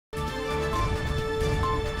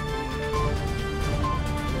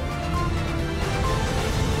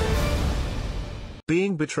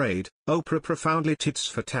Being betrayed, Oprah profoundly tits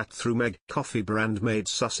for tat through Meg coffee brand made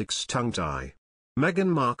Sussex tongue-tie. Meghan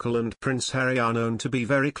Markle and Prince Harry are known to be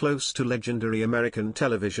very close to legendary American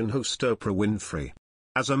television host Oprah Winfrey.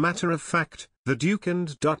 As a matter of fact, the Duke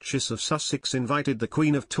and Duchess of Sussex invited the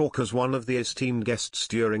Queen of Talk as one of the esteemed guests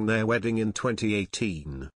during their wedding in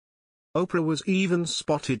 2018. Oprah was even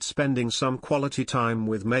spotted spending some quality time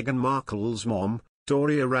with Meghan Markle's mom,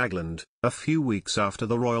 Doria Ragland, a few weeks after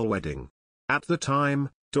the royal wedding. At the time,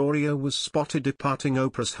 Doria was spotted departing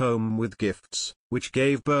Oprah's home with gifts, which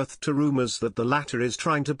gave birth to rumors that the latter is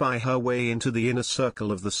trying to buy her way into the inner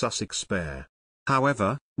circle of the Sussex pair.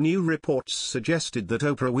 However, new reports suggested that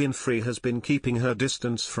Oprah Winfrey has been keeping her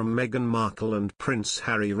distance from Meghan Markle and Prince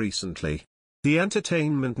Harry recently. The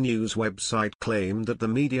entertainment news website claimed that the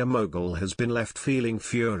media mogul has been left feeling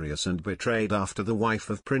furious and betrayed after the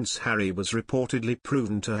wife of Prince Harry was reportedly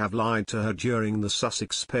proven to have lied to her during the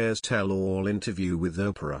Sussex pair's tell-all interview with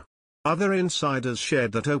Oprah. Other insiders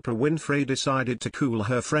shared that Oprah Winfrey decided to cool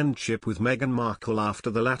her friendship with Meghan Markle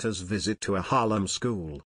after the latter's visit to a Harlem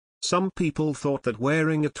school. Some people thought that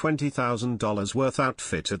wearing a $20,000 worth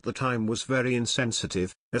outfit at the time was very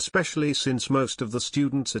insensitive, especially since most of the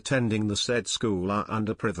students attending the said school are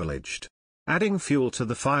underprivileged. Adding fuel to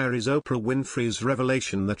the fire is Oprah Winfrey's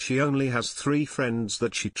revelation that she only has 3 friends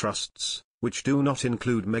that she trusts, which do not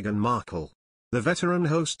include Meghan Markle. The veteran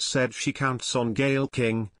host said she counts on Gayle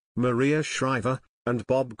King, Maria Shriver, and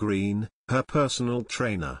Bob Greene, her personal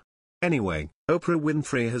trainer. Anyway, Oprah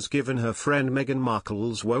Winfrey has given her friend Meghan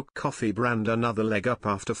Markle's woke coffee brand another leg up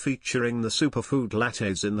after featuring the superfood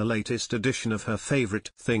lattes in the latest edition of her favorite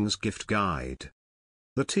things gift guide.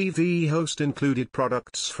 The TV host included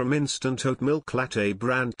products from instant oat milk latte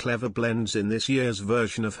brand Clever Blends in this year's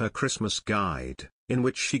version of her Christmas guide, in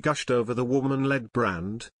which she gushed over the woman-led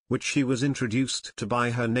brand, which she was introduced to by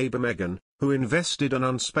her neighbor Meghan, who invested an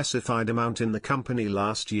unspecified amount in the company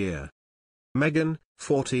last year. Meghan,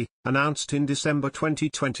 40, announced in December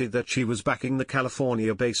 2020 that she was backing the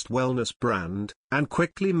California-based wellness brand, and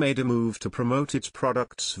quickly made a move to promote its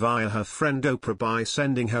products via her friend Oprah by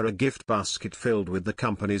sending her a gift basket filled with the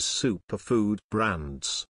company's superfood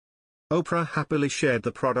brands. Oprah happily shared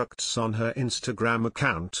the products on her Instagram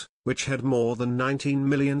account, which had more than 19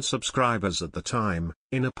 million subscribers at the time,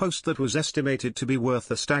 in a post that was estimated to be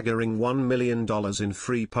worth a staggering $1 million in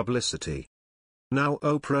free publicity. Now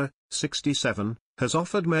Oprah, 67, has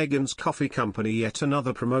offered Meghan's coffee company yet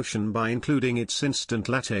another promotion by including its instant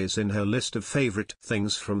lattes in her list of favorite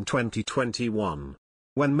things from 2021.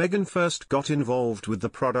 When Meghan first got involved with the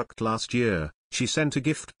product last year, she sent a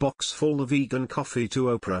gift box full of vegan coffee to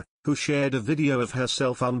Oprah, who shared a video of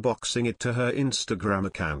herself unboxing it to her Instagram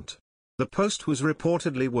account. The post was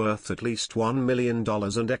reportedly worth at least $1 million,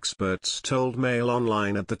 and experts told Mail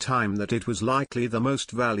Online at the time that it was likely the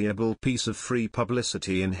most valuable piece of free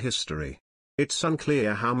publicity in history. It's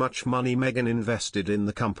unclear how much money Meghan invested in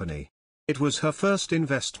the company. It was her first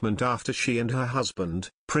investment after she and her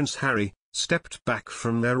husband, Prince Harry, stepped back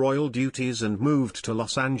from their royal duties and moved to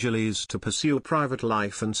Los Angeles to pursue a private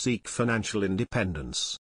life and seek financial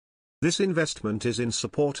independence. This investment is in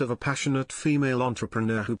support of a passionate female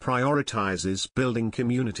entrepreneur who prioritizes building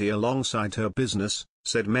community alongside her business,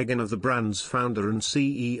 said Meghan of the brand's founder and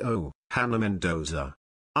CEO, Hannah Mendoza.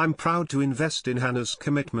 I'm proud to invest in Hannah's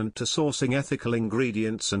commitment to sourcing ethical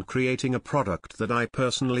ingredients and creating a product that I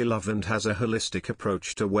personally love and has a holistic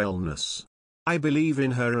approach to wellness. I believe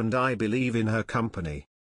in her and I believe in her company.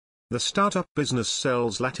 The startup business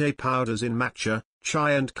sells latte powders in matcha,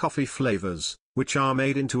 chai and coffee flavors, which are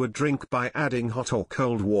made into a drink by adding hot or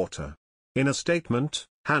cold water. In a statement,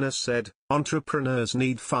 Hannah said, entrepreneurs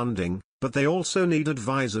need funding, but they also need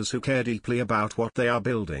advisors who care deeply about what they are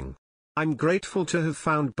building. I'm grateful to have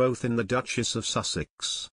found both in the Duchess of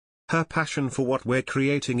Sussex. Her passion for what we're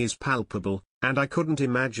creating is palpable, and I couldn't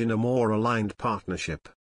imagine a more aligned partnership.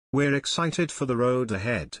 We're excited for the road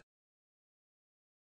ahead.